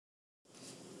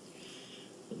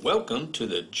Welcome to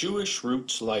the Jewish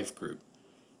Roots Life Group.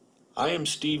 I am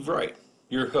Steve Wright,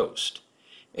 your host,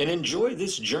 and enjoy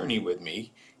this journey with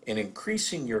me in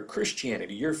increasing your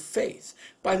Christianity, your faith,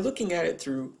 by looking at it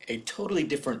through a totally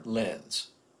different lens,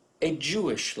 a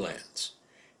Jewish lens.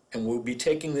 And we'll be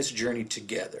taking this journey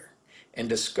together and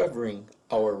discovering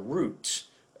our roots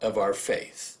of our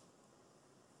faith.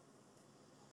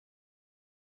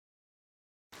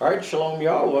 All right, shalom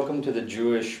y'all. Welcome to the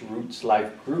Jewish Roots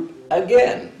Life Group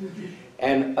again.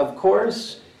 And of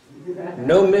course,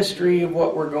 no mystery of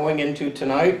what we're going into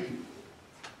tonight,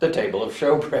 the table of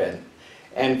showbread.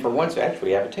 And for once, actually,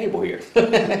 we have a table here.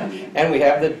 And we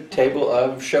have the table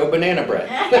of show banana bread.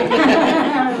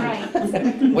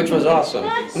 Which was awesome.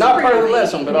 Not part of the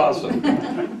lesson, but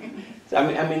awesome.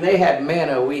 I mean, they had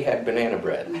manna, we had banana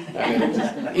bread. I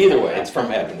mean, either way, it's from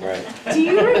heaven, right? Do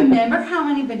you remember how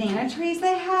many banana trees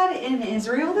they had in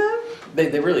Israel, though?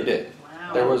 They really did.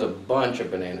 Wow. There was a bunch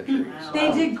of banana trees. Wow. They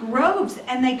did groves,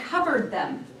 and they covered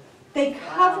them. They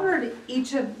covered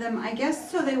each of them, I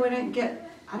guess, so they wouldn't get,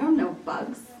 I don't know,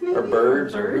 bugs maybe? Or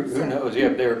birds, or who knows. Yeah,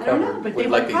 they were covered with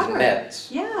like these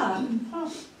nets. Yeah.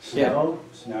 Snow.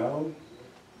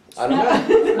 I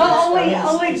don't know.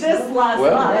 only this last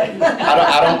month.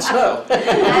 I don't snow.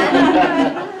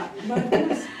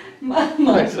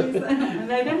 Monkeys.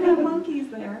 They didn't have monkeys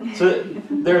there. So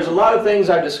there's a lot of things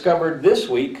I discovered this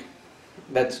week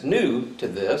that's new to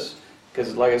this,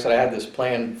 because like I said, I had this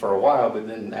planned for a while, but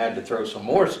then I had to throw some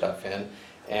more stuff in,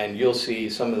 and you'll see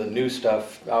some of the new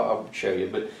stuff I'll show you.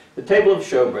 But the table of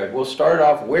showbread, we'll start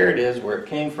off where it is, where it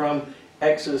came from,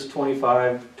 Exodus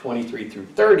 25, 23 through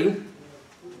 30.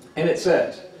 And it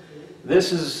says,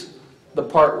 this is the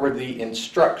part where the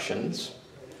instructions,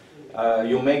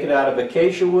 you'll make it out of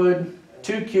acacia wood,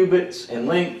 2 cubits in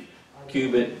length,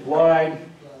 cubit wide,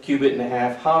 cubit and a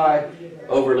half high,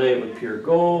 overlay it with pure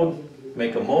gold,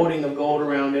 make a molding of gold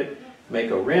around it,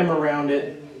 make a rim around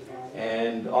it,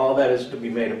 and all that is to be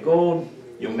made of gold.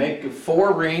 You'll make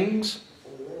 4 rings,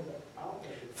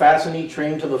 fasten each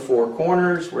ring to the 4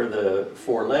 corners where the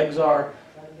 4 legs are.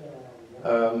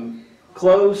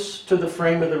 Close to the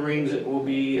frame of the rings, it will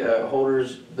be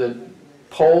holders. The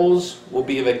poles will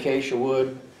be of acacia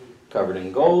wood covered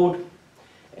in gold,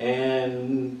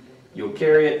 and you'll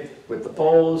carry it with the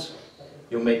poles.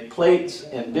 You'll make plates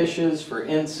and dishes for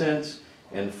incense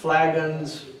and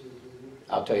flagons.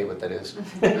 I'll tell you what that is.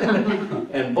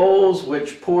 And bowls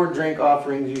which pour drink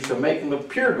offerings. You shall make them of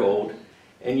pure gold,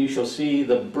 and you shall see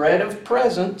the bread of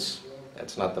presence.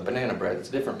 That's not the banana bread, it's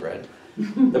different bread.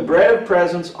 The bread of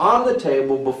presence on the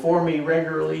table before me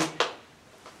regularly.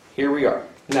 Here we are.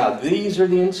 Now these are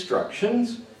the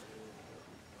instructions.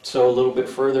 So a little bit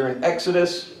further in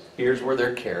Exodus, here's where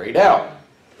they're carried out.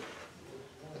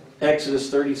 Exodus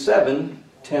 37,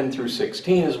 10 through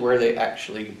 16 is where they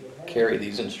actually carry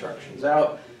these instructions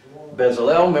out.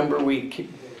 Bezalel, remember we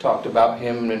talked about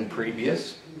him in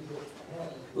previous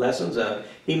lessons.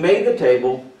 He made the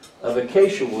table of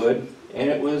acacia wood, and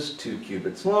it was 2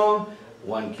 cubits long,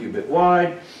 1 cubit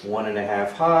wide,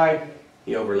 1.5 high.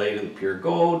 He overlaid it with pure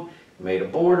gold, made a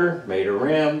border, made a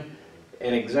rim,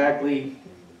 and exactly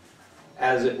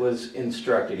as it was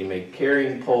instructed. He made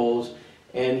carrying poles,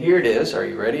 and here it is. Are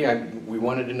you ready? We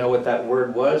wanted to know what that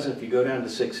word was. If you go down to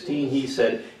 16, he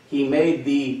said he made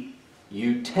the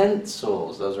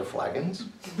utensils, those are flagons,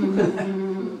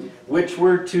 which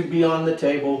were to be on the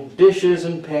table, dishes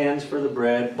and pans for the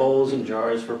bread, bowls and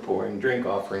jars for pouring drink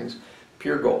offerings,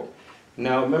 pure gold.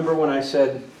 Now remember when I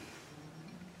said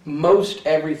most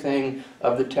everything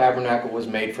of the tabernacle was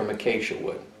made from acacia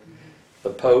wood.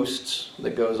 The posts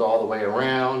that goes all the way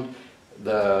around,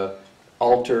 the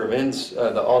altar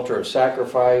of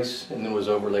sacrifice, and then was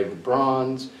overlaid with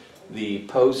bronze. The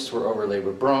posts were overlaid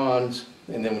with bronze.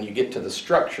 And then when you get to the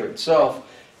structure itself,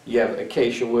 you have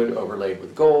acacia wood overlaid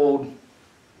with gold.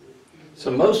 So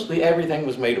mostly everything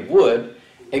was made of wood,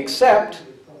 except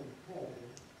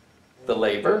the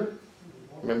laver.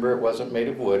 Remember, it wasn't made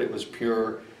of wood. It was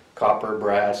pure copper,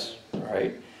 brass,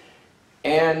 right?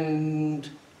 And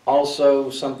also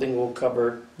something we'll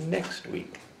cover next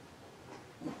week,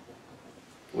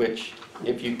 which,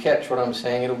 if you catch what I'm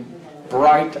saying, it'll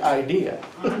bright idea.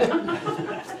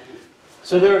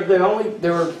 So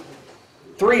there were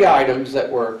 3 items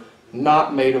that were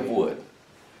not made of wood.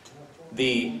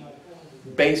 The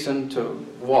basin to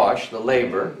wash, the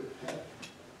laver,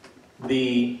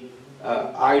 the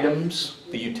items,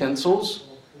 the utensils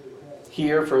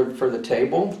here for the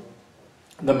table,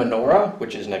 the menorah,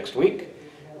 which is next week,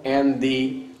 and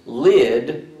the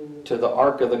lid to the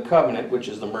Ark of the Covenant, which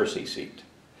is the mercy seat.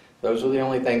 Those are the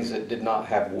only things that did not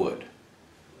have wood,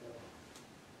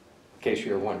 in case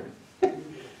you were wondering.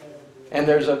 And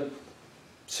there's a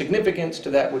significance to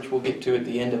that, which we'll get to at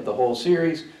the end of the whole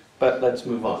series, but let's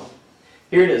move on.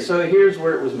 Here it is. So here's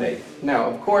where it was made. Now,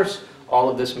 of course, all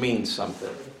of this means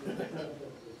something.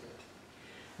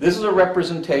 This is a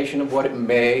representation of what it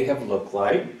may have looked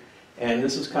like, and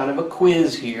this is kind of a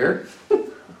quiz here.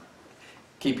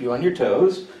 Keep you on your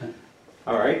toes.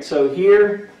 All right, so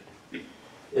here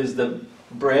is the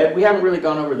bread. We haven't really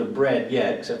gone over the bread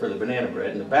yet, except for the banana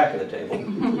bread in the back of the table.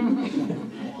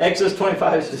 Exodus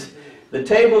 25 says, the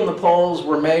table and the poles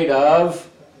were made of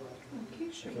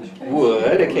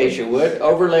wood, acacia wood,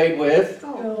 overlaid with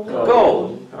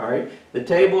gold. All right, the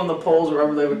table and the poles were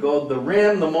overlaid with gold. The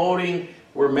rim, the molding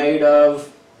were made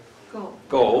of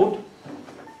gold.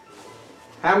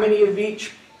 How many of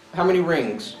each? How many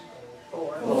rings?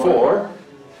 4.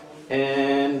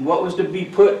 And what was to be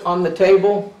put on the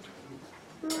table?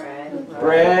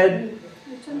 Bread,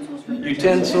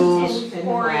 utensils,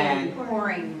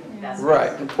 Pouring.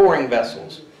 right, and pouring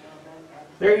vessels.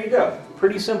 There you go.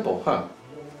 Pretty simple, huh?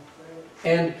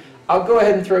 And I'll go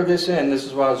ahead and throw this in. This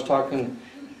is what I was talking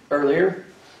earlier.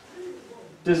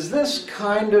 Does this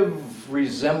kind of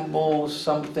resemble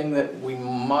something that we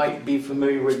might be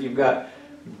familiar with? You've got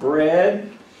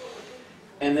bread,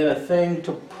 and then a thing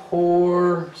to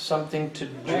pour something to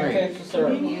drink.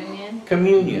 Communion.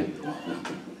 Communion. Sorry,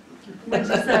 what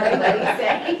did you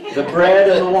say? The bread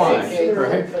and the wine,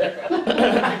 right?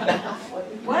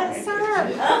 What syrup?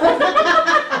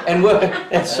 And what?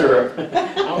 And syrup.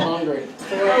 I'm hungry.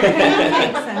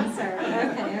 Pancakes and syrup.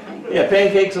 Okay. Yeah,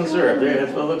 pancakes and syrup. There,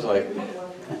 that's what it looks like.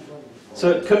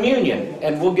 So communion,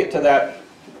 and we'll get to that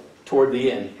toward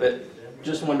the end, but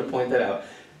just wanted to point that out.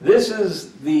 This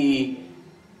is the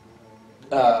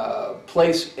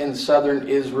place in southern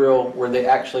Israel where they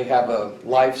actually have a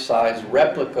life-size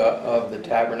replica of the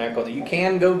tabernacle that you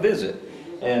can go visit.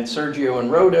 And Sergio and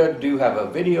Rhoda do have a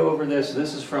video over this.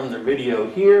 This is from their video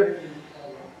here.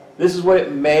 This is what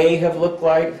it may have looked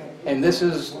like, and this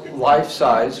is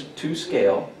life-size to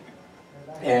scale.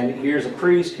 And here's a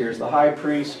priest, here's the high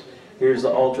priest, here's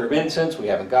the altar of incense. We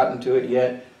haven't gotten to it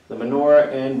yet. The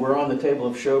menorah, and we're on the table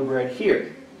of showbread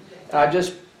here. I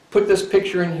just put this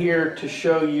picture in here to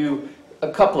show you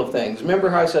a couple of things. Remember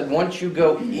how I said once you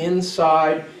go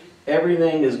inside,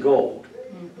 everything is gold.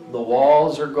 The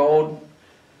walls are gold,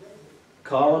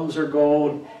 columns are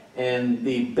gold, and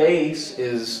the base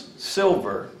is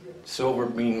silver. Silver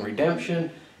meaning redemption,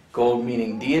 gold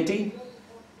meaning deity.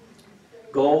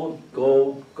 Gold,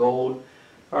 gold, gold.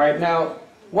 All right, now,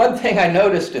 one thing I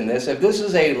noticed in this, if this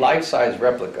is a life-size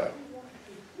replica,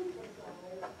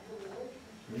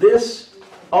 this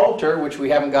altar, which we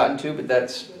haven't gotten to, but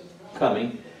that's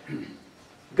coming,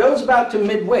 goes about to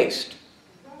mid-waist.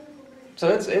 So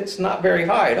it's not very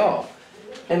high at all.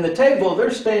 And the table,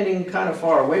 they're standing kind of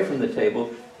far away from the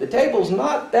table. The table's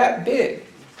not that big.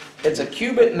 It's a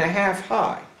cubit and a half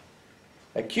high.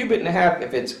 A cubit and a half,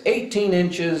 if it's 18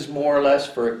 inches more or less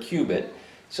for a cubit,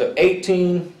 so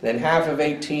 18, then half of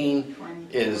 18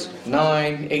 is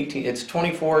 9, 18, it's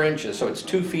 24 inches, so it's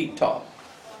 2 feet tall.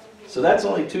 So that's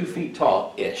only 2 feet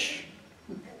tall-ish,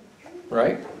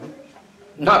 right?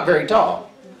 Not very tall.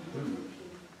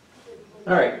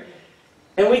 All right,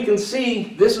 and we can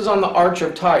see this is on the Arch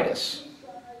of Titus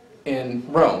in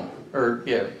Rome, or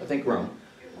yeah, I think Rome.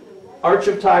 Arch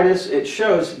of Titus, it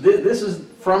shows, this is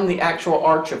from the actual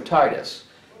Arch of Titus.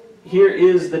 Here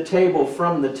is the table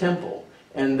from the temple,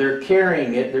 and they're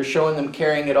carrying it, they're showing them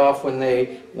carrying it off when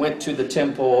they went to the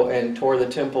temple and tore the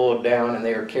temple down, and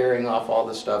they were carrying off all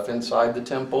the stuff inside the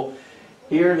temple.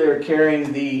 Here they're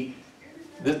carrying the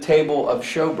table of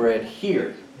showbread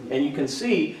here, and you can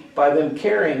see by them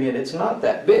carrying it, it's not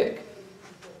that big.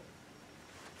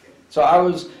 So I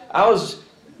was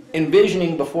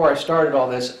envisioning before I started all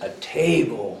this a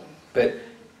table, but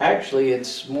actually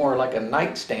it's more like a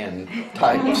nightstand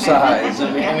type size.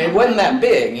 I mean it wasn't that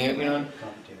big, you know.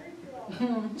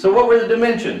 So what were the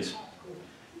dimensions?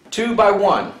 2 by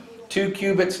 1, 2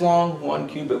 cubits long, 1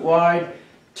 cubit wide,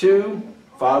 2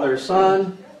 Father,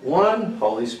 Son, 1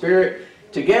 Holy Spirit,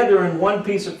 together in one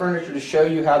piece of furniture to show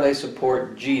you how they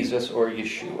support Jesus or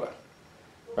Yeshua.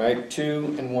 Right?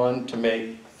 2 and 1 to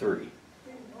make 3.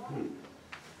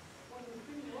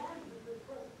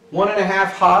 1.5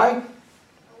 high,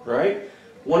 right?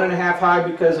 1.5 high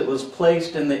because it was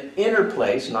placed in the inner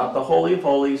place, not the Holy of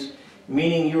Holies,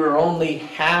 meaning you are only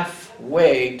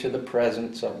halfway to the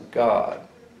presence of God.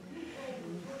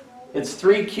 It's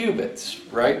 3 cubits,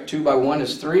 right? 2 by 1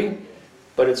 is 3,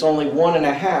 but it's only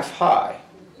 1.5 high,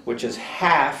 which is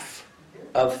half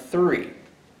of 3.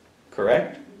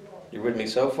 Correct? You with me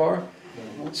so far?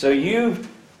 So you've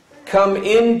come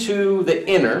into the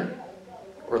inner,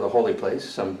 or the holy place,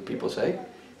 some people say.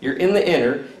 You're in the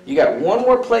inner. You got one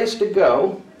more place to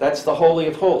go. That's the Holy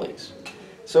of Holies.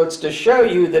 So it's to show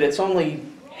you that it's only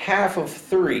half of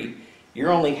 3.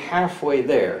 You're only halfway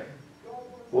there.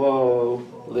 Whoa,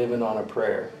 living on a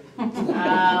prayer.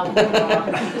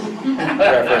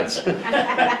 Reference.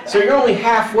 So you're only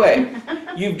halfway.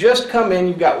 You've just come in,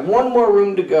 you've got one more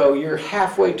room to go, you're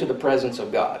halfway to the presence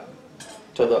of God,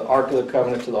 to the Ark of the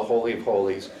Covenant, to the Holy of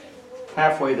Holies.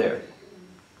 Halfway there.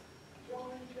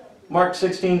 Mark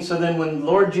 16, so then when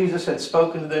Lord Jesus had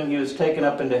spoken to them, he was taken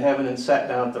up into heaven and sat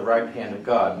down at the right hand of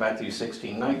God. Matthew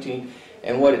 16, 19.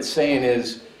 And what it's saying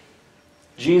is,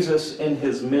 Jesus in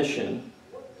his mission,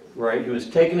 right, he was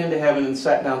taken into heaven and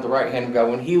sat down at the right hand of God.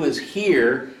 When he was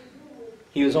here,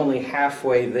 he was only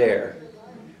halfway there,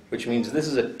 which means this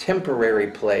is a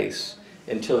temporary place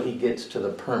until he gets to the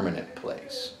permanent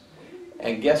place.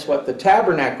 And guess what the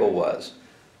tabernacle was?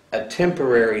 A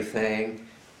temporary thing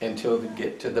until we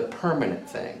get to the permanent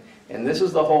thing. And this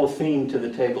is the whole theme to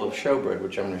the table of showbread,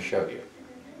 which I'm going to show you.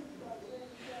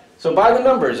 So by the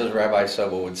numbers, as Rabbi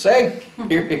Sobel would say,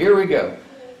 here we go.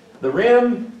 The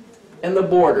rim and the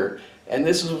border. And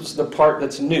this is the part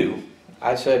that's new.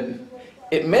 I said,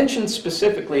 it mentioned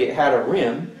specifically it had a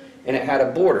rim and it had a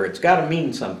border. It's got to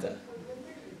mean something.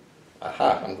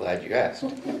 Aha, I'm glad you asked.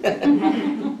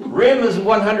 Rim is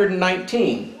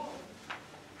 119.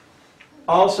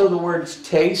 Also the words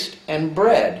taste and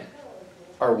bread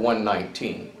are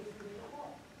 119.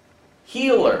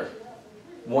 Healer,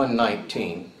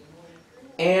 119.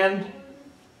 And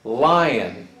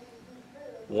lion,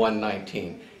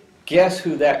 119. Guess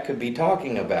who that could be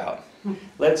talking about?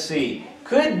 Let's see.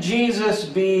 Could Jesus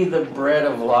be the bread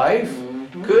of life?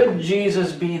 Could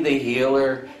Jesus be the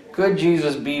healer? Could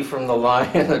Jesus be from the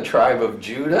lion, the tribe of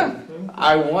Judah?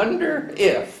 I wonder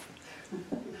if.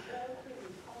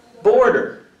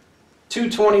 Border,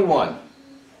 221.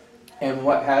 And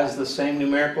what has the same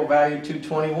numerical value,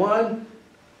 221?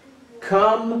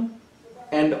 Come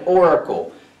and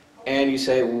oracle. And you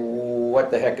say,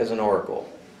 what the heck is an oracle?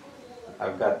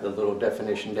 I've got the little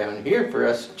definition down here for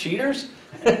us cheaters.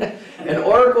 An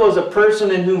oracle is a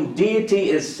person in whom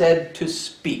deity is said to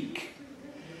speak.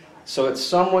 So it's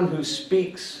someone who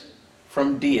speaks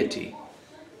from deity.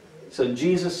 So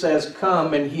Jesus says,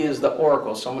 come, and he is the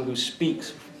oracle, someone who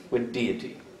speaks with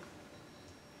deity.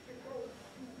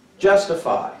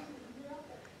 Justify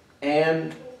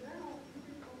and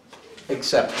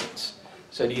acceptance.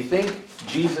 So do you think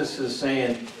Jesus is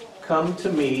saying, come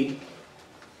to me,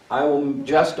 I will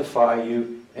justify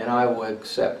you, and I will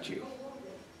accept you?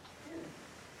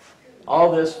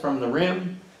 All this from the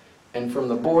rim and from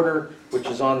the border, which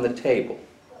is on the table.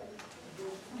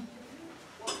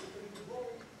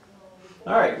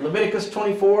 All right, Leviticus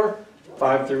 24,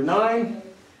 5 through 9.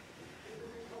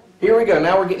 Here we go.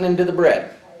 Now we're getting into the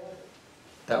bread.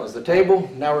 That was the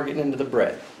table. Now we're getting into the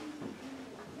bread.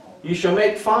 You shall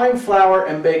make fine flour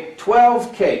and bake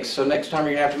 12 cakes. So next time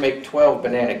you're going to have to make 12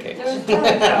 banana cakes.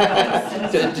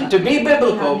 to be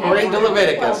biblical, according to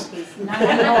Leviticus.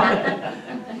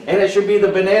 And it should be the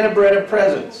banana bread of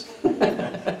presence.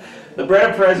 The bread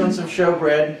of presence of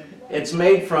showbread. It's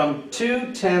made from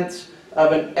 2/10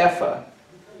 of an ephah.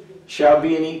 Shall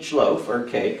be in each loaf or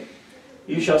cake.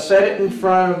 You shall set it in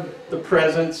front of the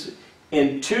presence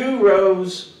in 2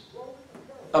 rows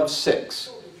of 6.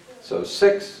 So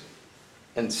 6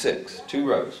 and 6, 2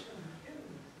 rows.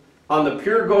 On the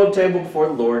pure gold table before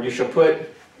the Lord, you shall put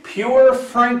pure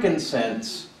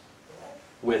frankincense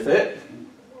with it,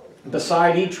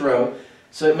 beside each row,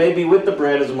 so it may be with the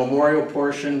bread as a memorial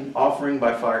portion offering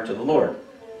by fire to the Lord.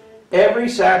 Every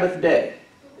Sabbath day,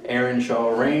 Aaron shall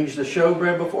arrange the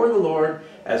showbread before the Lord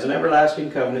as an everlasting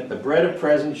covenant. The bread of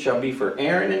presence shall be for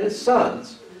Aaron and his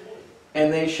sons,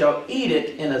 and they shall eat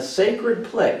it in a sacred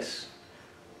place.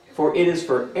 For it is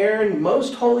for Aaron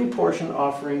most holy portion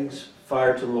offerings,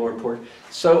 fire to the Lord portion.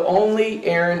 So only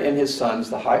Aaron and his sons,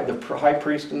 the high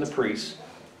priest and the priests,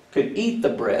 could eat the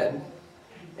bread.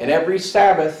 And every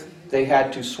Sabbath they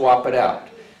had to swap it out,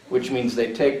 which means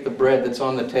they take the bread that's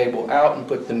on the table out and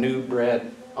put the new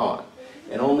bread on.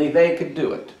 And only they could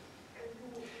do it.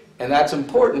 And that's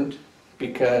important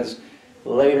because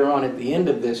later on at the end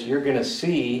of this, you're going to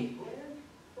see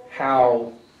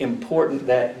how important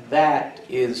that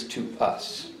is to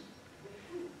us.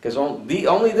 Because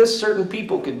only this certain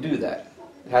people could do that,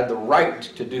 had the right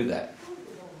to do that.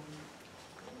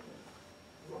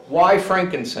 Why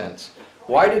frankincense?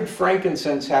 Why did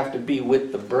frankincense have to be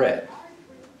with the bread?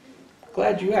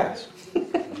 Glad you asked.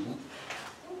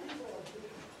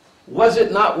 Was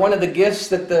it not one of the gifts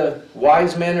that the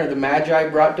wise men or the magi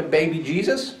brought to baby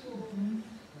Jesus?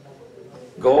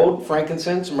 Gold,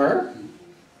 frankincense, myrrh,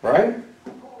 right?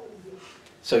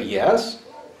 So yes.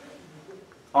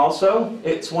 Also,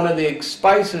 it's one of the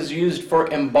spices used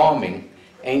for embalming.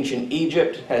 Ancient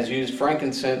Egypt has used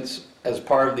frankincense as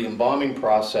part of the embalming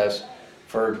process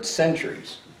for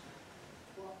centuries.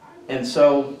 And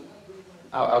so,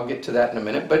 I'll get to that in a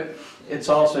minute, but it's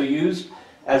also used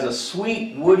as a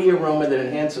sweet, woody aroma that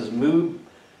enhances mood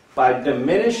by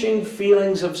diminishing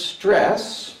feelings of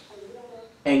stress,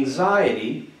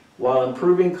 anxiety, while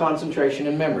improving concentration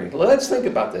and memory. Let's think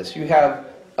about this. You have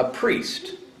a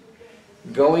priest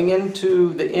going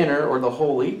into the inner or the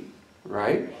holy,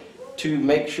 right, to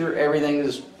make sure everything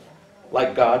is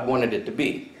like God wanted it to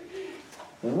be.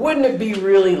 Wouldn't it be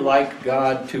really like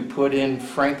God to put in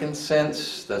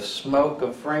frankincense, the smoke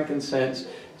of frankincense,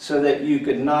 so that you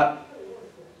could not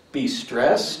be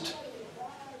stressed,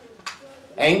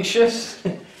 anxious,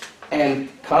 and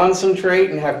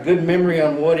concentrate and have good memory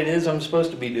on what it is I'm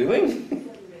supposed to be doing?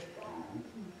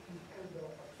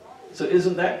 So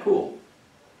isn't that cool?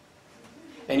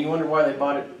 And you wonder why they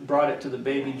brought it to the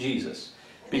baby Jesus.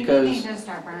 Because You need to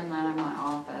start burning that in my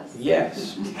office.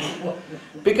 yes.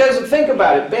 Because think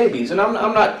about it, babies, and I'm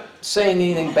not saying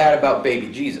anything bad about baby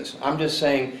Jesus. I'm just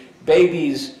saying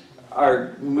babies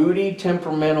are moody,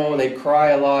 temperamental, they cry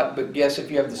a lot, but yes, if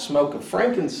you have the smoke of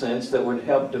frankincense, that would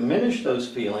help diminish those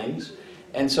feelings,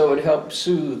 and so it would help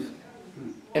soothe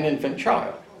an infant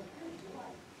child.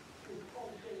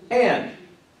 And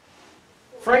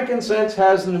frankincense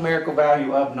has the numerical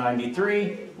value of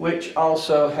 93, which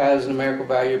also has a numerical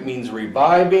value. It means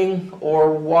reviving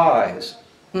or wise.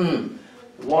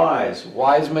 Wise.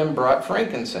 Wise men brought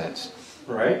frankincense,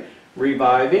 right?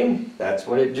 Reviving, that's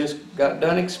what it just got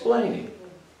done explaining.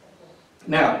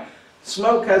 Now,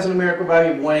 smoke has a numerical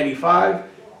value of 185.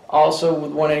 Also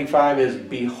with 185 is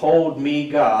Behold Me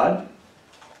God,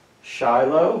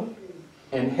 Shiloh,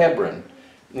 and Hebron.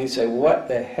 And you say, what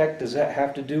the heck does that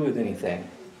have to do with anything?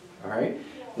 All right?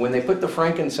 When they put the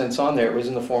frankincense on there, it was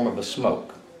in the form of a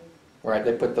smoke. All right?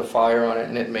 They put the fire on it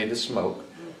and it made the smoke.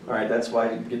 All right? That's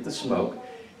why you get the smoke.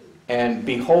 And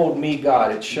behold me,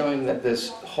 God. It's showing that this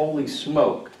holy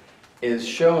smoke is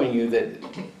showing you that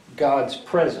God's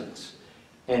presence.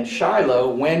 And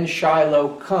Shiloh, when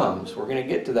Shiloh comes, we're going to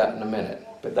get to that in a minute.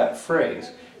 But that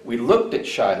phrase, we looked at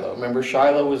Shiloh. Remember,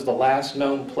 Shiloh was the last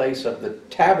known place of the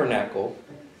tabernacle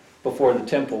before the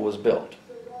temple was built.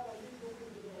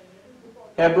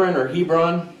 Hebron or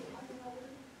Hebron.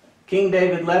 King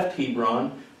David left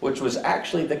Hebron, which was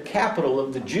actually the capital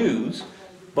of the Jews,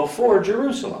 before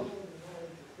Jerusalem.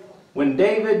 When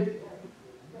David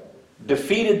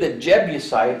defeated the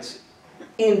Jebusites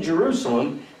in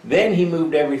Jerusalem, then he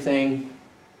moved everything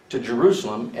to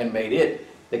Jerusalem and made it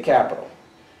the capital.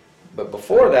 But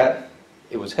before that,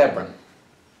 it was Hebron,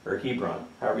 or Hebron,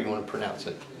 however you want to pronounce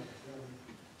it.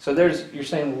 So you're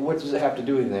saying, what does it have to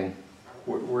do with anything?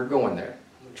 We're going there.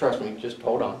 Trust me, just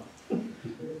hold on.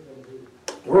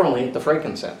 We're only at the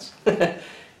frankincense.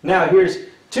 Now here's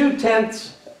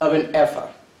 2/10 of an ephah.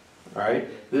 All right?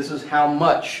 This is how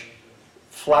much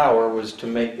flour was to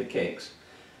make the cakes.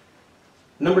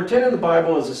 Number 10 in the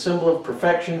Bible is a symbol of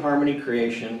perfection, harmony,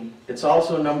 creation. It's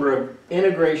also a number of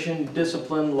integration,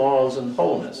 discipline, laws, and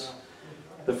wholeness.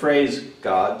 The phrase,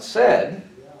 God said,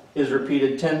 is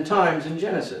repeated 10 times in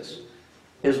Genesis.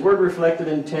 His word reflected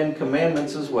in 10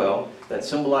 commandments as well, that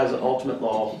symbolize the ultimate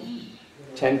law.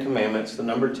 10 commandments, the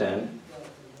number 10.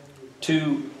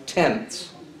 2/10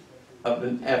 of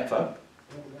an ephah.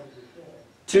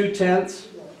 2/10,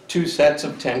 2 sets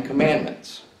of 10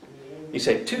 commandments. You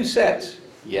say, 2 sets?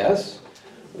 Yes.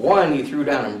 One he threw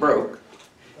down and broke.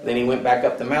 Then he went back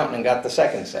up the mountain and got the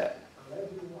second set.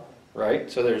 Right?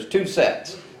 So there's 2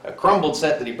 sets. A crumbled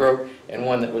set that he broke and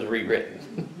one that was rewritten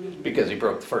because he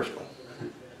broke the first one.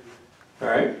 All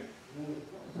right?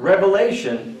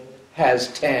 Revelation has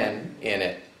 10 in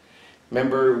it.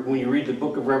 Remember when you read the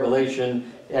book of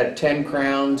Revelation, it had 10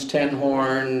 crowns, 10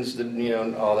 horns,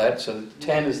 all that. So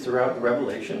 10 is throughout the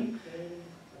Revelation.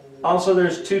 Also,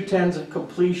 there's 2/10 of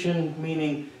completion,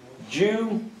 meaning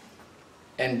Jew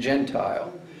and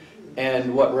Gentile.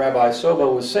 And what Rabbi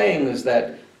Sobo was saying is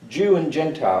that Jew and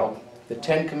Gentile, the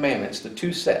 10 commandments, the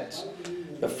 2 sets.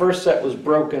 The first set was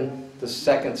broken, the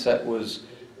second set was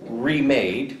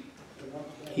remade.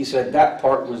 He said that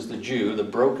part was the Jew, the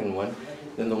broken one,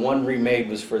 then the one remade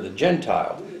was for the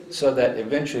Gentile, so that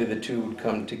eventually the two would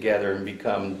come together and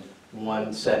become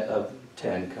one set of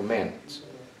 10 commandments.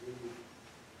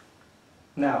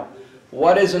 Now,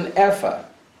 what is an ephah?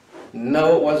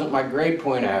 No, it wasn't my grade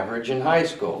point average in high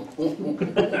school.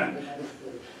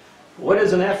 What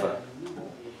is an ephah?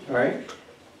 All right.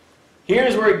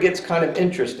 Here's where it gets kind of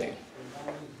interesting.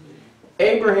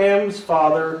 Abraham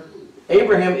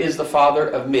is the father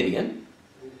of Midian.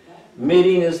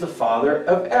 Midian is the father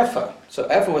of Ephah. So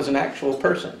Ephah was an actual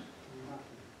person.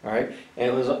 All right? And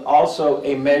it was also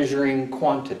a measuring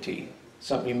quantity.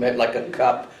 Something you meant like a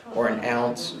cup or an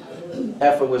ounce.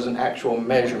 Ephah was an actual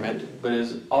measurement, but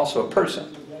is also a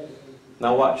person.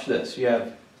 Now watch this. You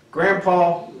have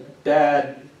grandpa,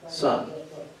 dad, son.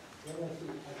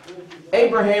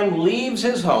 Abraham leaves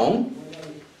his home,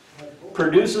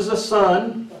 produces a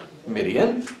son,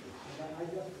 Midian,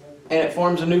 and it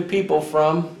forms a new people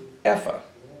from Ephah.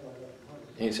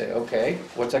 And you say, okay,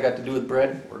 what's that got to do with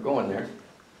bread? We're going there.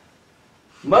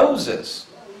 Moses,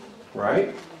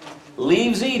 right,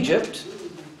 leaves Egypt,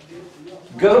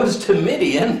 goes to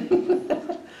Midian,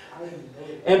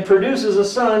 and produces a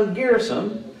son,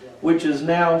 Gershom, which is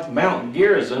now Mount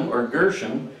Gerizim, or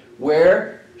Gershom,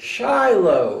 where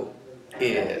Shiloh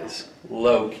is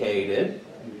located.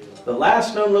 The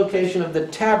last known location of the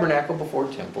tabernacle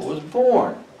before temple was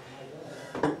born.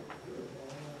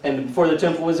 And before the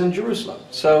temple was in Jerusalem.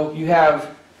 So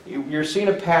you're seeing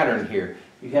a pattern here.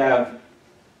 You have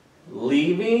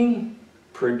leaving,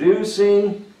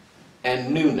 producing,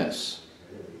 and newness.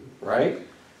 Right?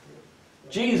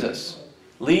 Jesus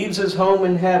leaves his home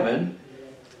in heaven,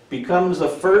 becomes the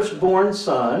firstborn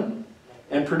son,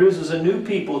 and produces a new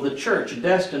people, the church,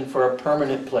 destined for a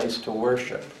permanent place to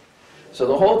worship. So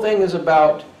the whole thing is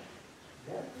about,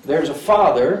 there's a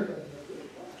father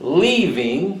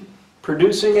leaving,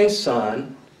 producing a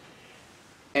son,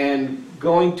 and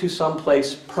going to some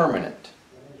place permanent.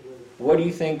 What do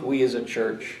you think we as a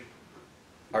church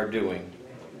are doing?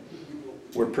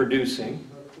 We're producing,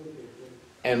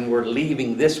 and we're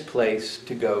leaving this place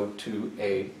to go to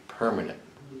a permanent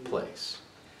place.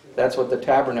 That's what the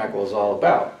tabernacle is all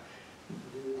about.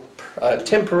 A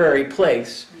temporary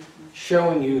place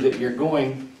showing you that you're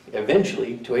going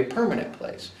eventually to a permanent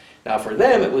place. Now for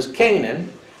them it was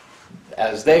Canaan,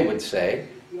 as they would say,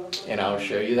 and I'll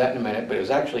show you that in a minute, but it was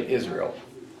actually Israel.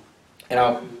 And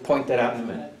I'll point that out in a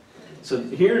minute. So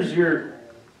here's your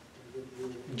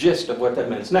gist of what that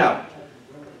means. Now,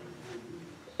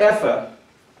 Ephah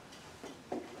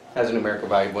has a numerical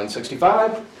value of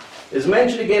 165, is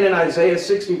mentioned again in Isaiah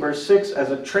 60 verse 6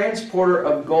 as a transporter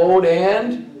of gold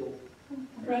and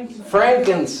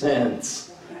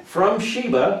frankincense from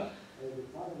Sheba,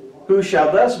 who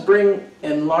shall thus bring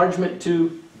enlargement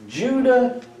to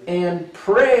Judah and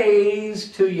praise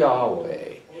to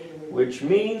Yahweh. Which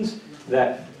means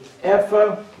that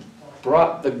Ephah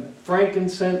brought the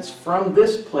frankincense from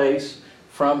this place,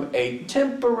 from a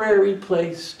temporary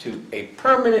place to a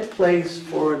permanent place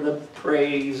for the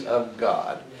praise of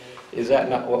God. Is that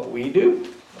not what we do?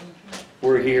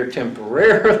 We're here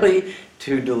temporarily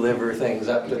to deliver things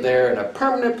up to there in a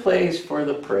permanent place for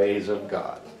the praise of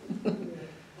God.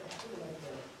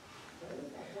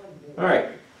 All right,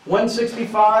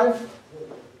 165.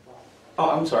 Oh,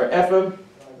 I'm sorry, Ephah.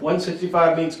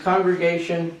 165 means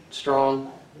congregation,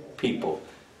 strong people.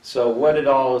 So what it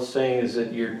all is saying is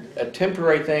that you're a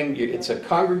temporary thing. It's a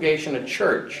congregation, a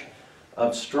church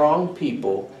of strong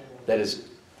people that is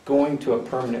going to a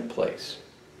permanent place.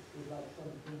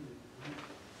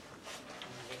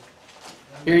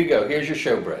 Here you go. Here's your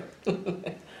showbread.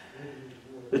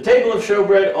 The table of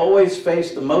showbread always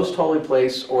faced the most holy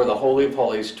place, or the Holy of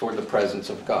Holies, toward the presence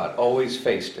of God. Always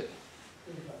faced it.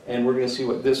 And we're going to see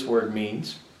what this word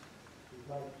means.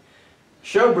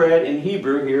 Showbread in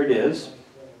Hebrew, here it is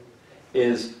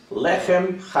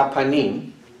lechem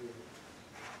chapanim.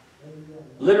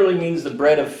 Literally means the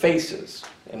bread of faces.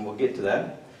 And we'll get to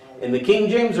that. In the King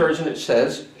James Version it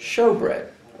says showbread,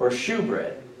 or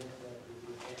shewbread.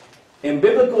 In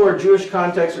biblical or Jewish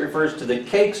context, it refers to the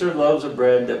cakes or loaves of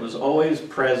bread that was always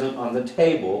present on the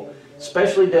table,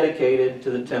 specially dedicated to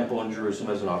the temple in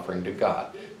Jerusalem as an offering to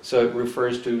God. So it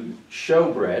refers to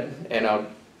showbread, and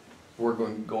we're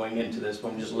going into this,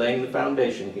 but I'm just laying the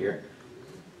foundation here.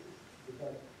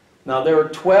 Now there were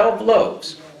 12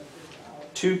 loaves,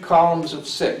 2 columns of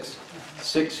 6.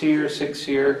 6 here, 6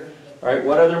 here. All right,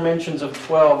 what other mentions of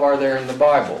 12 are there in the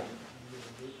Bible?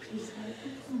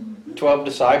 12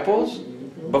 disciples.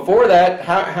 Before that,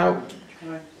 how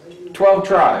 12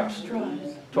 tribes.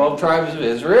 12 tribes of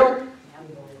Israel.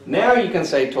 Now you can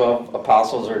say 12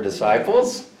 apostles or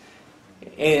disciples.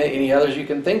 Any others you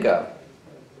can think of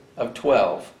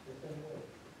 12.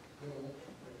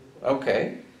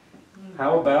 Okay.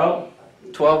 How about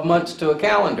 12 months to a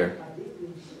calendar?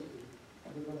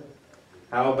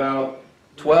 How about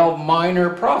 12 minor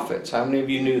prophets? How many of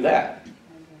you knew that?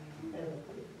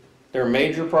 There are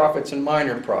major prophets and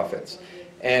minor prophets.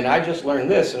 And I just learned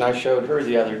this, and I showed her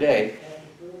the other day.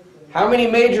 How many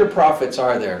major prophets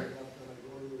are there?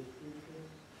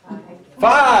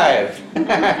 5.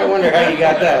 I wonder how you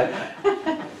got that.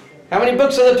 How many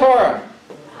books of the Torah?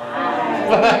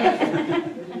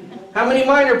 5. How many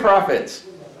minor prophets?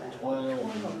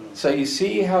 12. So you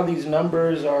see how these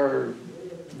numbers are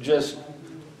just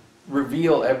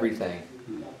reveal everything.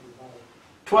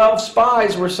 12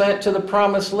 spies were sent to the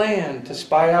promised land to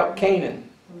spy out Canaan.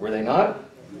 Were they not?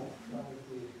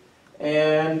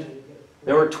 And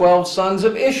there were 12 sons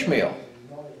of Ishmael.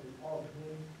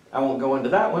 I won't go into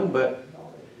that one, but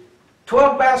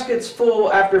 12 baskets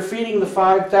full after feeding the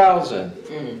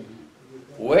 5,000.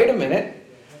 Wait a minute.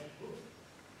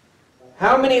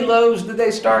 How many loaves did they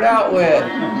start out with?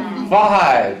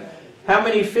 5. How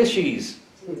many fishies?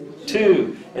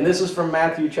 2. And this is from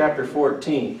Matthew chapter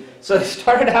 14. So they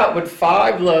started out with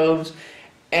 5 loaves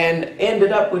and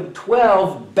ended up with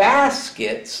 12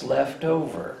 baskets left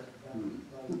over.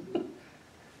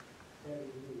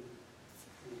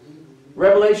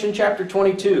 Revelation chapter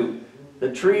 22.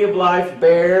 The tree of life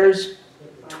bears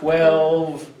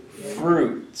 12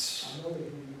 fruits.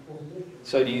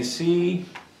 So do you see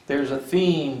there's a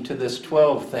theme to this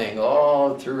 12 thing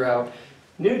all throughout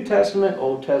New Testament,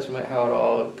 Old Testament, how it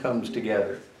all comes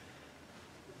together.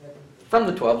 From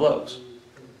the 12 loaves.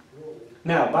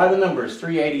 Now, by the numbers,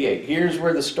 388. Here's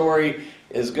where the story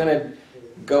is going to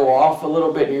go off a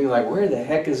little bit, and you're like, where the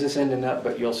heck is this ending up?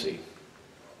 But you'll see.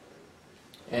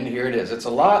 And here it is. It's a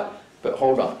lot, but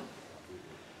hold on.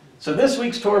 So this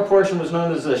week's Torah portion was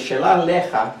known as the Shelah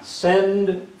Lecha,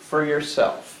 send for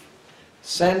yourself.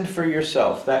 Send for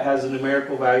yourself. That has a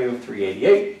numerical value of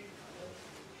 388.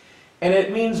 And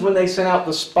it means when they sent out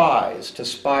the spies to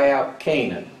spy out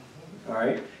Canaan. All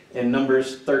right? In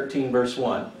Numbers 13, verse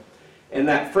 1. And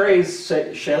that phrase,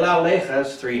 Shelah Lecha,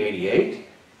 is 388.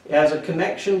 It has a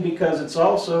connection because it's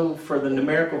also for the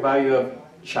numerical value of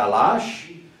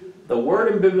Shalash, the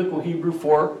word in biblical Hebrew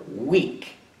for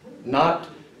week. Not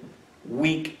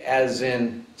weak as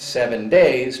in 7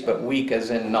 days, but weak as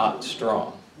in not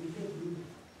strong.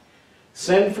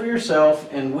 Send for yourself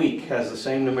and weak has the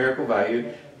same numerical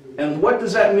value. And what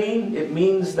does that mean? It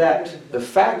means that the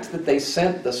fact that they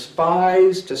sent the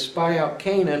spies to spy out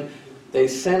Canaan, they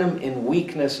sent them in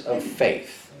weakness of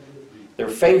faith. Their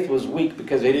faith was weak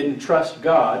because they didn't trust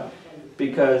God.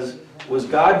 Because was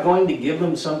God going to give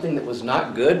them something that was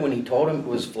not good when He told them it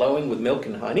was flowing with milk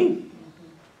and honey?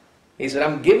 He said,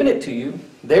 I'm giving it to you.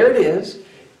 There it is.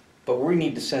 But we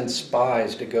need to send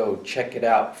spies to go check it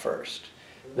out first.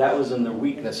 That was in the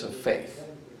weakness of faith.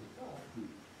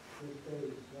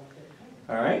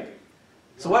 All right?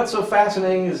 So what's so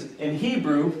fascinating is in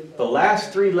Hebrew, the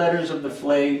last 3 letters of the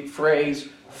phrase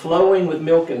flowing with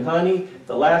milk and honey,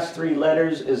 the last 3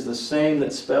 letters is the same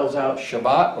that spells out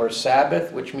Shabbat or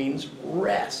Sabbath, which means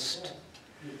rest.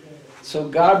 So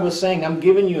God was saying, I'm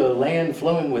giving you a land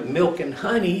flowing with milk and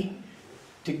honey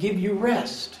to give you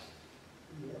rest.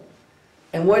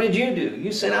 And what did you do?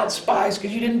 You sent out spies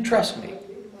because you didn't trust me.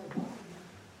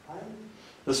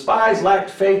 The spies lacked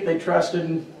faith. They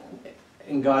trusted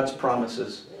in God's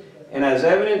promises. And as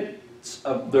evidence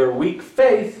of their weak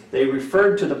faith, they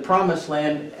referred to the promised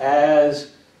land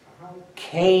as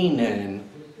Canaan,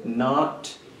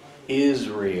 not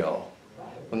Israel.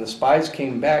 When the spies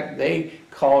came back, they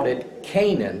called it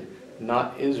Canaan,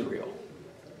 not Israel.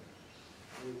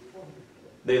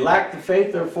 They lacked the faith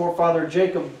of their forefather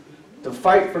Jacob to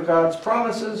fight for God's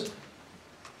promises.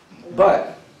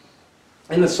 But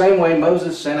in the same way,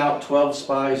 Moses sent out 12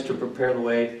 spies to prepare the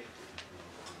way.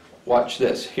 Watch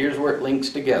this. Here's where it links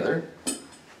together.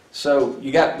 So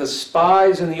you got the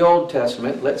spies in the Old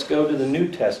Testament. Let's go to the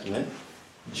New Testament.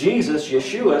 Jesus,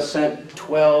 Yeshua, sent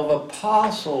 12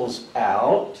 apostles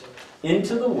out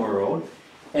into the world.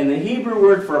 And the Hebrew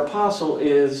word for apostle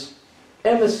is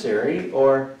emissary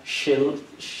or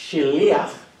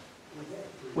shiliach,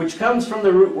 which comes from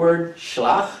the root word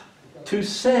shlach, to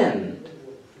send.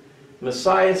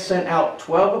 Messiah sent out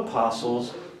 12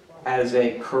 apostles as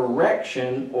a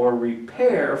correction or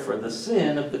repair for the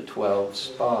sin of the 12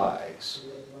 spies.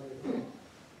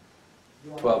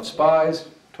 12 spies,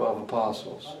 12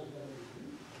 apostles.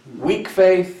 Weak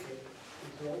faith,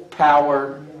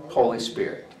 power, Holy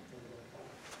Spirit.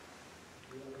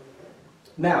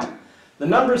 Now, the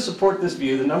numbers support this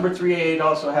view. The number 388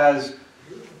 also has,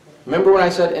 remember when I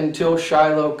said until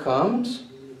Shiloh comes?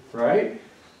 Right?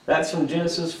 That's from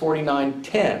Genesis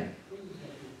 49:10.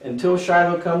 Until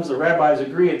Shiloh comes, the rabbis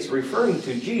agree it's referring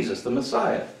to Jesus, the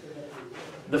Messiah.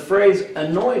 The phrase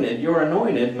anointed, you're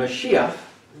anointed, Mashiach,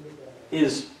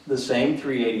 is the same,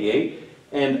 388.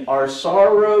 And our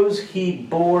sorrows He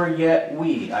bore, yet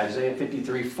we, Isaiah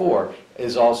 53:4,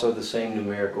 is also the same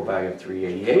numerical value of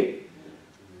 388.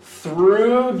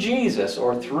 through Jesus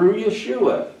or through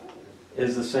Yeshua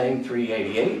is the same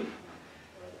 388.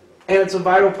 And it's a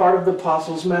vital part of the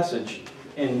apostles' message.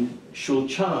 In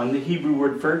shulchan, the Hebrew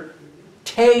word for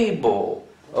table.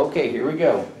 Okay, here we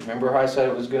go. Remember how I said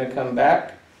it was going to come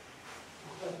back?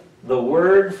 The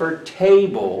word for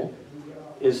table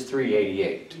is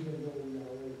 388.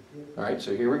 All right,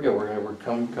 so here we go. We're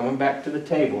coming back to the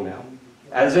table now.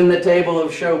 As in the table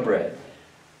of showbread.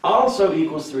 Also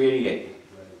equals 388.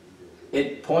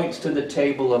 It points to the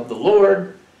table of the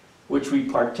Lord, which we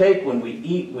partake when we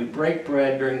eat, we break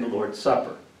bread during the Lord's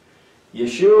Supper.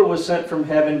 Yeshua was sent from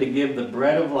heaven to give the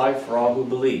bread of life for all who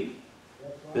believe.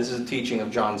 This is a teaching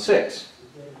of John 6.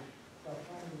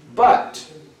 But,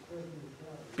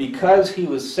 because he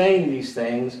was saying these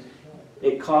things,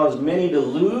 it caused many to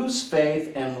lose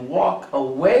faith and walk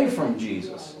away from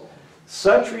Jesus.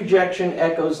 Such rejection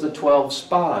echoes the 12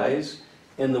 spies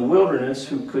in the wilderness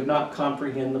who could not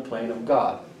comprehend the plan of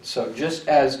God. So just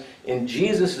as in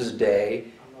Jesus' day,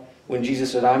 when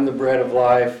Jesus said, I'm the bread of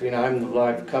life, I'm the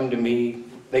life, come to me,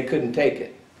 they couldn't take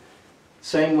it.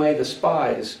 Same way the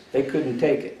spies, they couldn't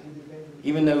take it.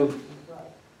 Even though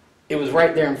it was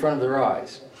right there in front of their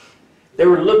eyes. They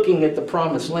were looking at the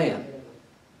promised land.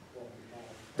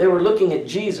 They were looking at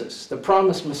Jesus, the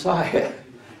promised Messiah,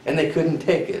 and they couldn't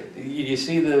take it. You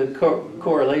see the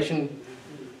correlation?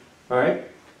 All right?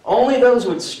 Only those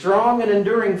with strong and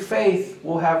enduring faith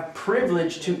will have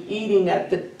privilege to eating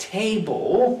at the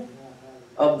table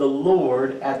of the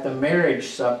Lord at the marriage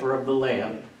supper of the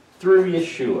Lamb through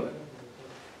Yeshua,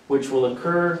 which will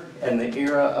occur in the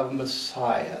era of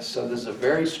Messiah. So this is a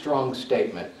very strong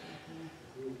statement.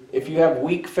 If you have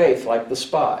weak faith like the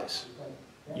spies,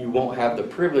 you won't have the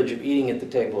privilege of eating at the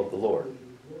table of the Lord.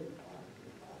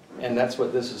 And that's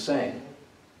what this is saying.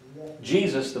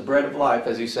 Jesus, the bread of life,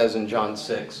 as he says in John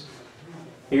 6.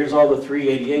 Here's all the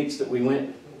 388s that we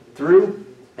went through.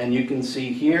 And you can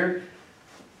see here,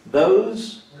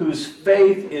 those whose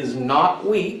faith is not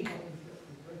weak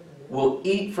will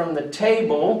eat from the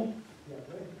table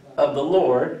of the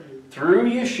Lord through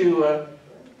Yeshua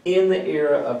in the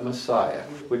era of Messiah.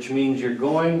 Which means you're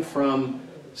going from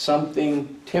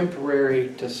something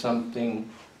temporary to something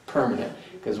permanent.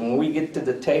 Because when we get to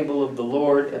the table of the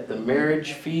Lord at the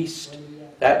marriage feast,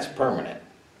 that's permanent.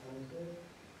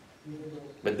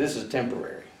 But this is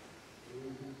temporary.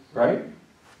 Right?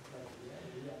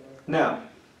 Now,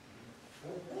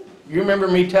 you remember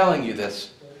me telling you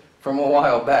this from a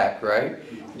while back, right?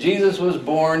 Jesus was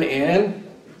born in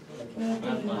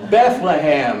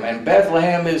Bethlehem. And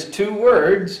Bethlehem is two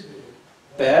words,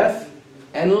 Beth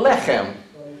and Lechem.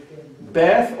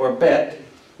 Beth or Bet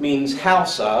means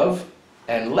house of,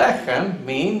 and Lechem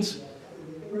means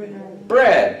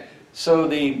bread. So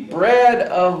the bread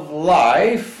of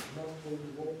life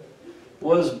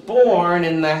was born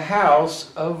in the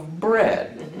house of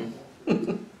bread.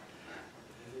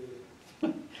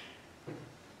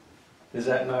 Is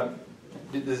that not?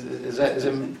 Is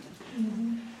it?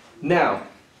 Now,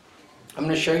 I'm going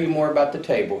to show you more about the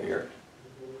table here.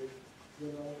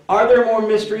 Are there more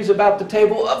mysteries about the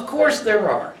table? Of course there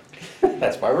are.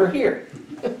 That's why we're here.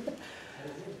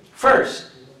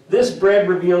 First, this bread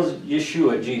reveals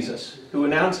Yeshua, Jesus, who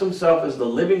announced himself as the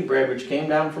living bread which came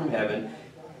down from heaven.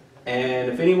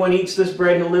 And if anyone eats this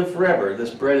bread, he'll live forever.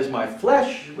 This bread is my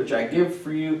flesh, which I give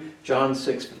for you. John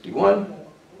 6:51.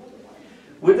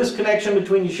 With this connection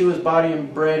between Yeshua's body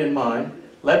and bread in mind,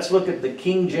 let's look at the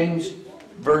King James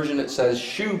Version. It says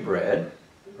shewbread,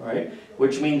 right?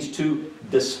 Which means to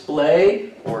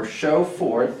display or show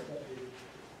forth.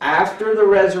 After the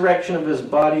resurrection of his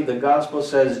body, the gospel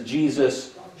says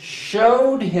Jesus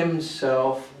showed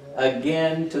himself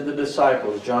again to the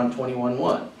disciples. John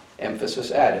 21:1.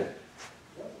 Emphasis added.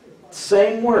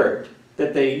 Same word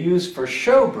that they use for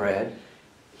showbread.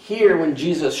 Here, when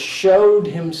Jesus showed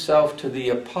himself to the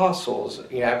apostles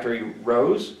after he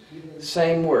rose,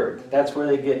 same word. That's where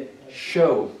they get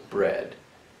showbread.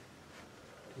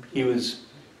 He was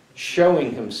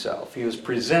showing himself. He was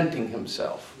presenting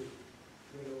himself.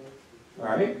 All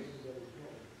right?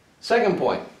 Second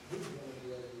point.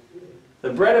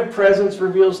 The bread of presence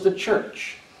reveals the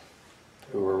church.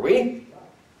 Who are we?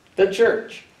 The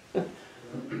church.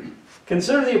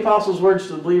 Consider the apostles' words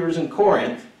to the believers in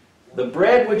Corinth. The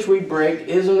bread which we break,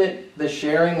 isn't it the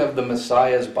sharing of the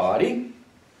Messiah's body?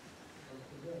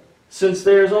 Since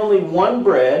there is only one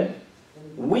bread,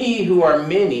 we who are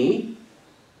many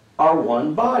are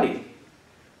one body.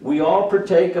 We all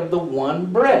partake of the one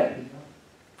bread.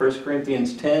 1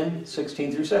 Corinthians 10,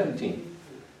 16 through 17.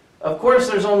 Of course,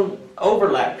 there's an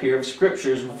overlap here of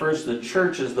scriptures refers to the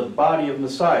church as the body of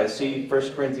Messiah. See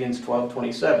 1 Corinthians 12,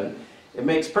 27. it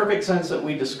makes perfect sense that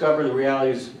we discover the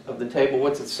realities of the table.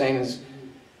 What's it saying is,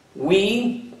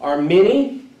 we are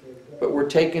many, but we're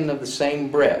taken of the same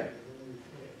bread.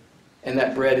 And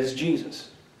that bread is Jesus.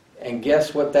 And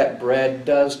guess what that bread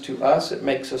does to us? It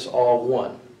makes us all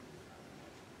one.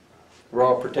 We're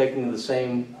all partaking of the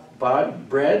same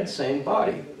bread, same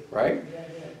body, right?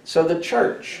 So the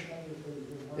church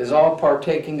is all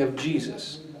partaking of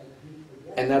Jesus.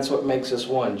 And that's what makes us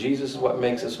one. Jesus is what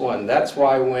makes us one. That's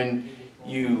why when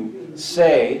you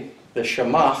say the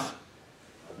Shema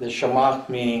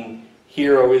meaning,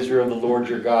 Hear, O Israel, the Lord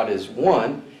your God is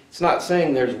one, it's not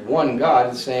saying there's one God,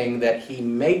 it's saying that He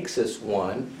makes us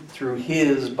one through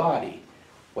His body.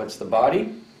 What's the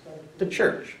body? The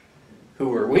church.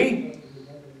 Who are we?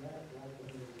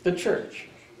 The church.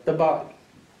 The body.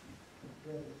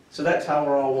 So that's how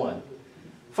we're all one.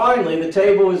 Finally, the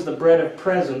table is the bread of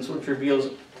presence, which reveals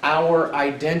our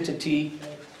identity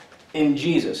in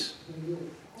Jesus.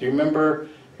 Do you remember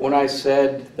when I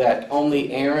said that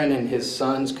only Aaron and his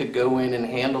sons could go in and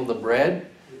handle the bread?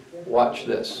 Watch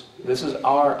this. This is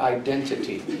our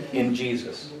identity in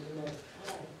Jesus.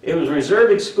 It was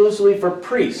reserved exclusively for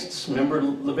priests. Remember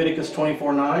Leviticus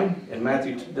 24:9? In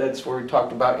Matthew, that's where we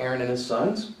talked about Aaron and his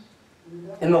sons.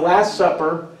 In the Last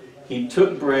Supper, He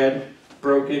took bread,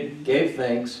 broke it, gave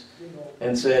thanks,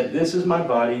 and said, This is my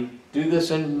body. Do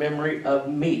this in memory of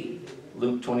me.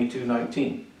 Luke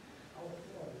 22:19.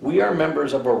 We are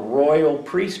members of a royal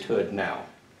priesthood now,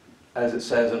 as it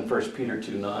says in 1 Peter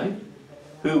 2:9,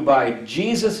 who by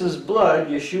Jesus' blood,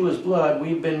 Yeshua's blood,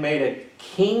 we've been made a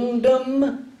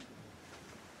kingdom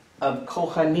of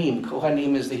Kohanim.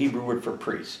 Kohanim is the Hebrew word for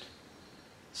priest.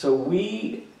 So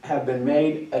we have been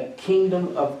made a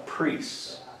kingdom of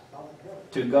priests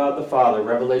to God the Father,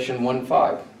 Revelation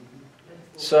 1:5.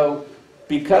 So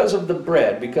because of the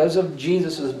bread, because of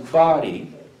Jesus'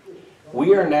 body,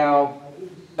 we are now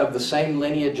of the same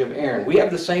lineage of Aaron. We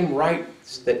have the same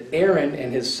rights that Aaron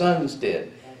and his sons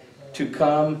did to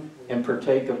come and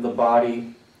partake of the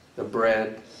body, the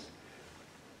bread,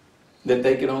 that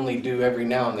they could only do every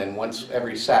now and then, once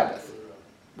every Sabbath,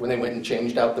 when they went and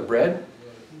changed out the bread.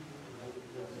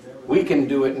 We can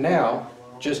do it now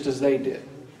just as they did,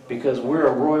 because we're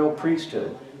a royal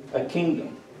priesthood, a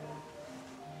kingdom.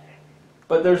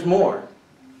 But there's more.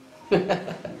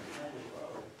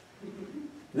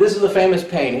 This is a famous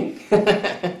painting.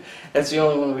 That's the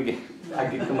only one I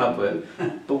could come up with.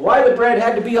 But why the bread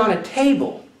had to be on a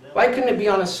table? Why couldn't it be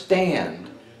on a stand?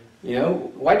 You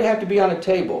know, why did it have to be on a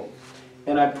table?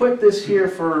 And I put this here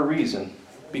for a reason.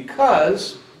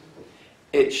 Because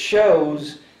it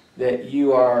shows that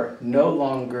you are no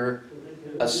longer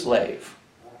a slave.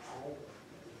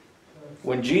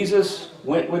 When Jesus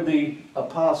went with the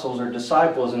apostles or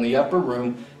disciples in the upper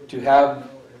room to have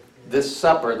this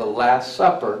supper, the Last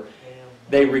Supper,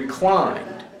 they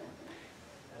reclined.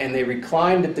 And they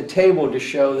reclined at the table to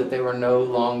show that they were no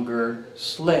longer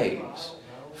slaves.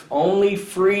 Only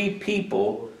free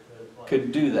people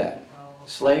could do that.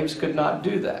 Slaves could not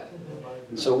do that.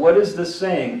 So what is this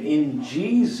saying? In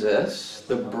Jesus,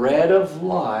 the bread of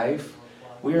life,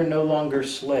 we are no longer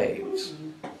slaves.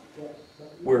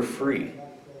 We're free.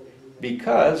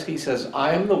 Because He says,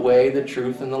 I am the way, the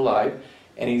truth, and the life.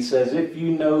 And He says, if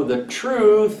you know the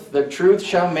truth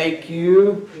shall make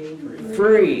you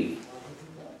free.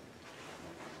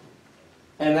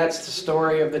 And that's the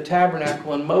story of the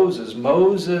tabernacle and Moses.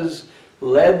 Moses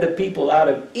led the people out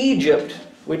of Egypt,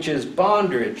 which is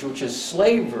bondage, which is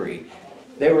slavery.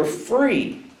 They were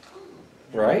free,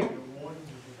 right?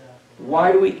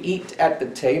 Why do we eat at the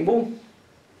table?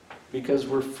 Because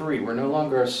we're free. We're no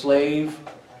longer a slave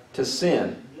to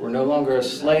sin. We're no longer a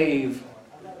slave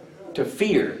to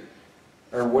fear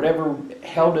or whatever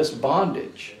held us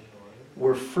bondage.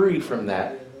 We're free from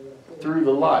that through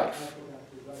the life,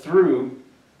 through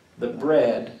the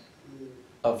bread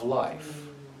of life.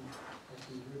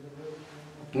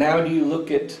 Now do you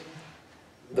look at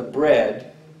the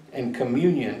bread and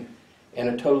communion in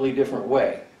a totally different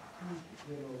way?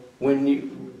 When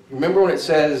you remember when it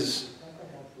says,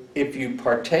 if you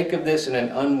partake of this in an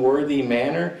unworthy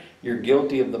manner, you're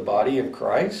guilty of the body of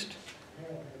Christ?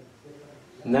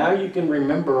 Now you can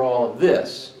remember all of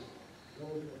this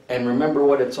and remember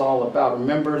what it's all about.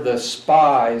 Remember the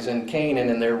spies in Canaan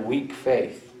and their weak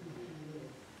faith.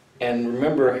 And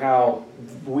remember how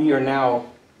we are now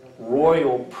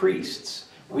royal priests.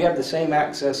 We have the same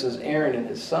access as Aaron and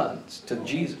his sons to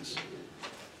Jesus.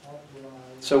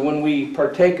 So when we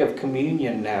partake of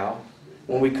communion now,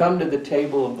 when we come to the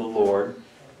table of the Lord,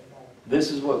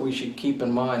 this is what we should keep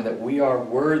in mind, that we are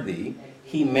worthy.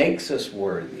 He makes us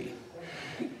worthy.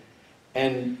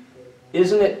 And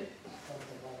isn't it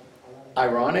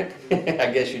ironic,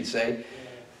 I guess you'd say.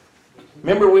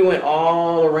 Remember we went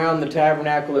all around the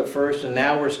tabernacle at first, and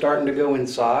now we're starting to go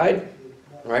inside,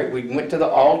 right? We went to the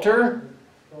altar.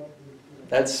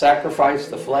 That's sacrifice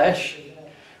the flesh.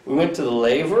 We went to the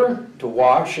laver to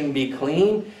wash and be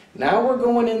clean. Now we're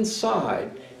going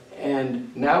inside,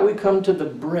 and now we come to the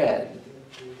bread.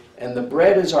 And the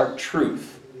bread is our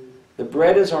truth. The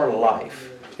bread is our life.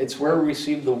 It's where we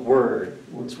receive the Word.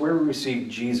 It's where we receive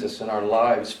Jesus in our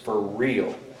lives for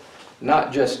real.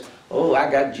 Not just, oh,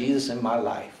 I got Jesus in my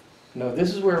life. No,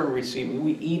 this is where we receive it.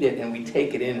 We eat it and we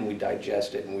take it in and we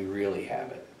digest it and we really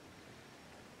have it.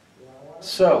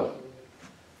 So,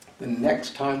 the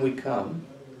next time we come,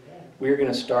 we're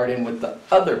going to start in with the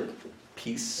other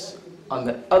piece on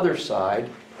the other side,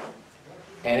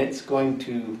 and it's going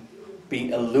to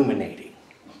be illuminating.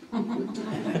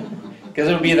 Because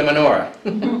it'll be the menorah.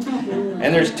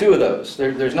 And there's two of those.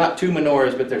 There's not two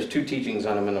menorahs, but there's two teachings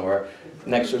on a menorah.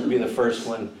 Next would be the first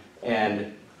one.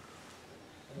 And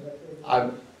I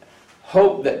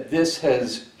hope that this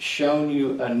has shown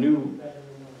you a new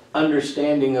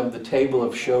understanding of the table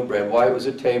of showbread. Why it was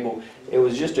a table. It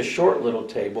was just a short little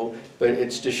table, but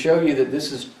it's to show you that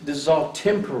this is all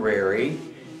temporary,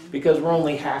 because we're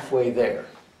only halfway there.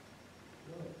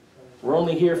 We're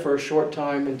only here for a short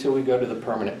time until we go to the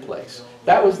permanent place.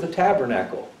 That was the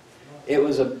tabernacle. It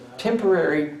was a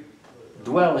temporary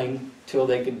dwelling till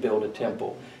they could build a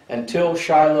temple. Until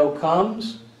Shiloh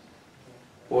comes,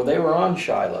 well, they were on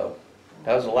Shiloh.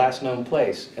 That was the last known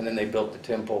place. And then they built the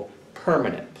temple,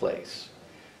 permanent place.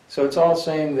 So it's all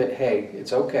saying that, hey,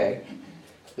 it's okay.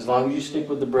 As long as you stick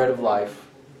with the bread of life,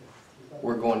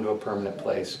 we're going to a permanent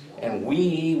place. And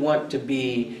we want to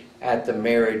be at the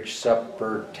marriage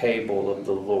supper table of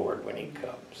the Lord when He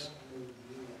comes.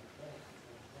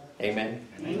 Amen?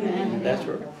 Amen. That's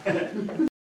right.